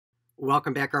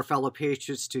Welcome back, our fellow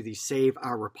patriots, to the Save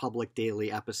Our Republic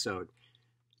Daily episode.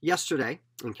 Yesterday,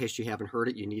 in case you haven't heard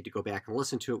it, you need to go back and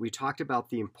listen to it. We talked about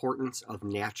the importance of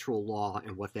natural law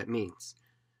and what that means.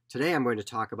 Today, I'm going to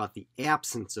talk about the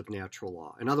absence of natural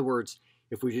law. In other words,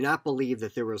 if we do not believe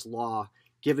that there is law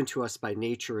given to us by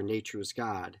nature and nature is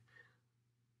God,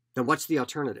 then what's the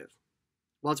alternative?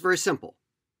 Well, it's very simple.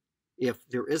 If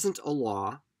there isn't a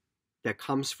law that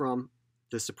comes from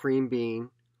the supreme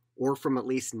being or from at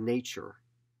least nature,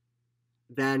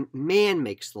 then man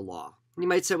makes the law. And you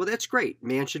might say, well, that's great.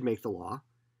 Man should make the law,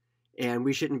 and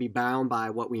we shouldn't be bound by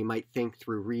what we might think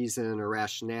through reason or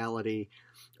rationality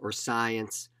or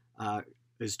science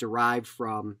is derived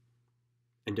from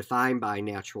and defined by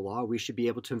natural law. We should be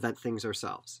able to invent things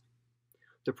ourselves.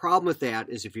 The problem with that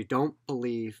is if you don't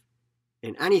believe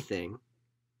in anything,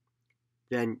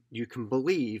 then you can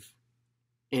believe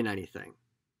in anything.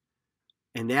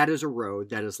 And that is a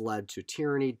road that has led to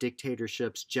tyranny,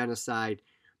 dictatorships, genocide,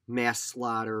 mass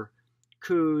slaughter,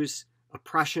 coups,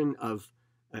 oppression of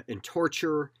and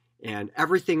torture, and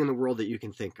everything in the world that you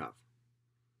can think of.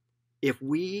 If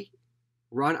we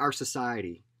run our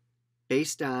society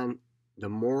based on the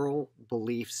moral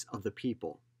beliefs of the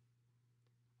people,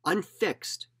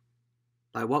 unfixed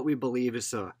by what we believe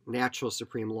is a natural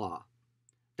supreme law,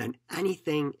 then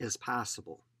anything is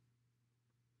possible.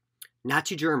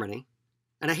 Nazi Germany,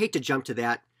 and I hate to jump to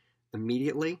that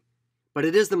immediately, but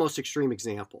it is the most extreme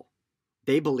example.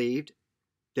 They believed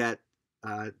that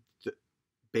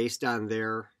based on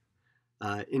their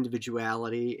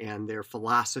individuality and their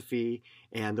philosophy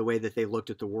and the way that they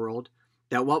looked at the world,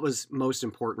 that what was most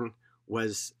important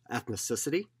was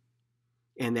ethnicity,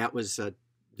 and that was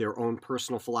their own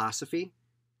personal philosophy.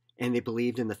 And they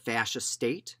believed in the fascist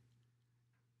state,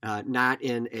 not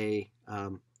in a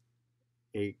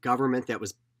government that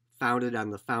was founded on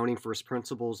the founding first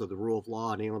principles of the rule of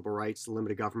law, inalienable rights, the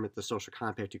limited government, the social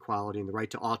compact, equality, and the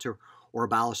right to alter or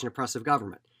abolish an oppressive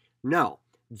government. No,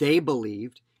 they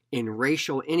believed in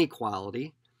racial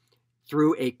inequality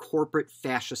through a corporate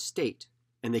fascist state.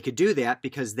 And they could do that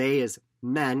because they, as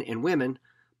men and women,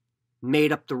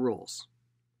 made up the rules.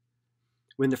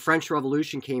 When the French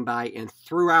Revolution came by and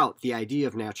threw out the idea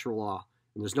of natural law,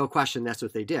 and there's no question that's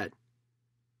what they did,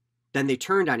 then they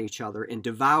turned on each other and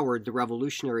devoured the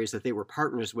revolutionaries that they were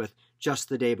partners with just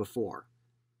the day before.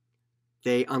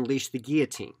 They unleashed the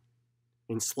guillotine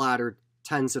and slaughtered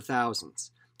tens of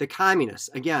thousands. The communists,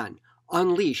 again,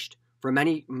 unleashed from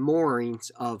any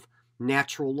moorings of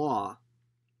natural law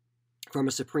from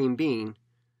a supreme being,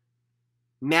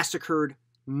 massacred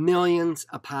millions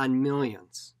upon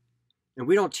millions. And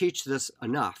we don't teach this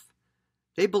enough.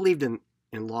 They believed in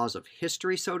laws of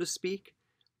history, so to speak,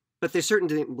 but they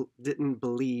certainly didn't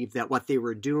believe that what they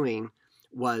were doing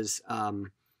was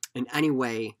in any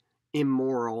way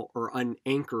immoral or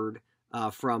unanchored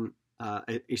from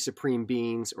a supreme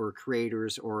beings or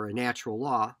creators or a natural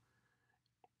law.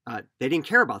 They didn't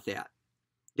care about that.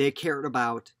 They cared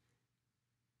about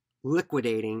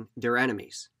liquidating their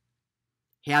enemies,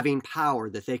 having power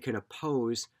that they could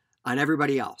oppose on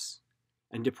everybody else,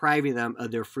 and depriving them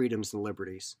of their freedoms and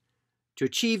liberties to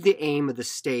achieve the aim of the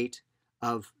state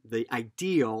of the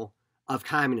ideal of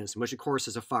communism, which of course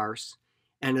is a farce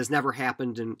and has never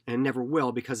happened and never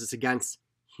will, because it's against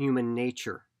human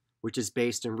nature, which is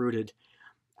based and rooted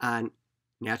on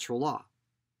natural law.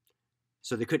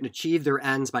 So they couldn't achieve their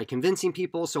ends by convincing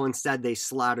people, so instead they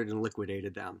slaughtered and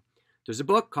liquidated them. There's a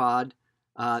book called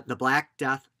The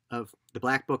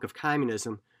Black Book of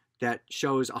Communism that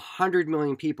shows 100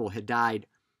 million people had died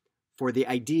for the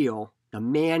ideal, the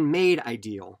man-made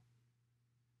ideal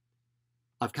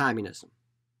of communism.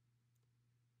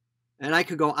 And I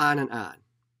could go on and on.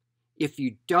 If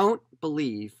you don't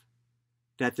believe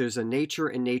that there's a nature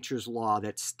and nature's law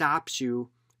that stops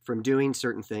you from doing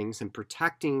certain things and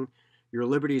protecting your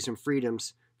liberties and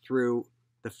freedoms through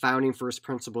the founding first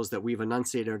principles that we've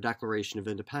enunciated in our Declaration of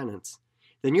Independence,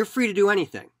 then you're free to do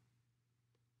anything.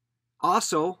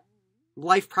 Also,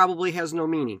 life probably has no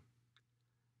meaning.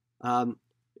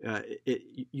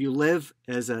 You live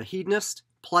as a hedonist.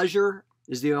 Pleasure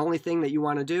is the only thing that you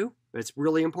want to do. It's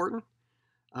really important.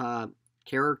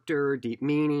 Character, deep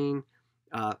meaning,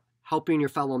 helping your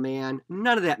fellow man,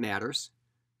 none of that matters.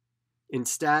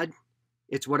 Instead,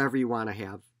 it's whatever you want to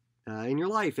have in your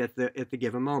life at the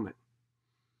given moment.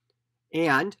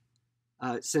 And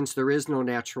since there is no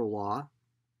natural law,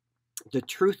 the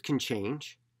truth can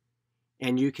change,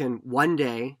 and you can one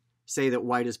day say that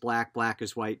white is black, black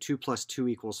is white, 2 +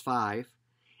 2 = 5.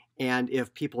 And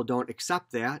if people don't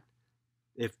accept that,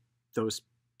 if those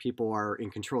people are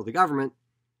in control of the government,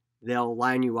 they'll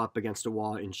line you up against a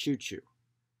wall and shoot you.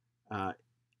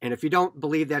 And if you don't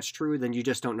believe that's true, then you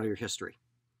just don't know your history.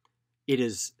 It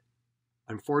is,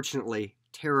 unfortunately,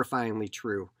 terrifyingly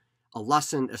true. A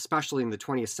lesson, especially in the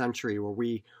 20th century, where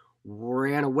we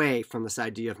ran away from this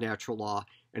idea of natural law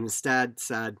and instead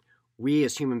said, we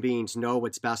as human beings know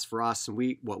what's best for us,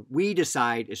 and what we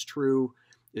decide is true,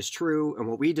 and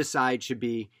what we decide should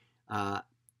be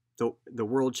the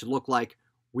world should look like.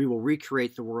 We will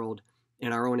recreate the world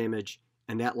in our own image,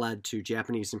 and that led to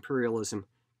Japanese imperialism,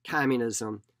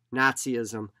 communism,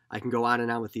 Nazism. I can go on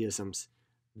and on with the isms.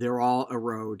 They're all a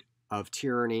road of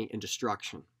tyranny and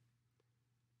destruction.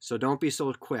 So don't be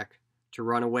so quick to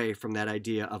run away from that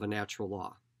idea of a natural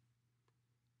law.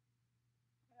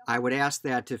 I would ask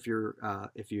that if you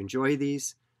enjoy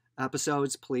these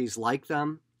episodes, please like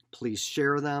them, please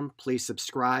share them, please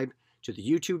subscribe to the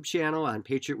YouTube channel on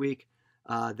Patriot Week.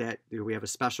 That we have a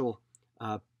special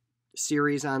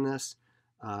series on this,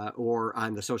 or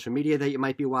on the social media that you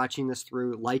might be watching this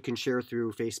through. Like and share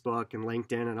through Facebook and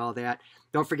LinkedIn and all that.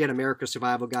 Don't forget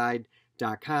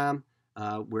americasurvivalguide.com,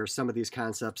 where some of these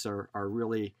concepts are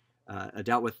really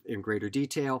dealt with in greater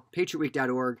detail.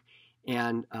 patriotweek.org,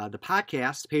 and the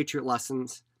podcast, Patriot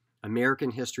Lessons, American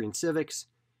History and Civics.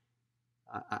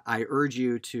 I urge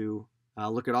you to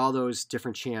look at all those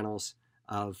different channels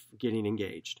of getting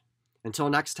engaged. Until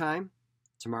next time,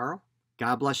 tomorrow,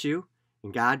 God bless you,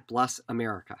 and God bless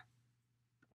America.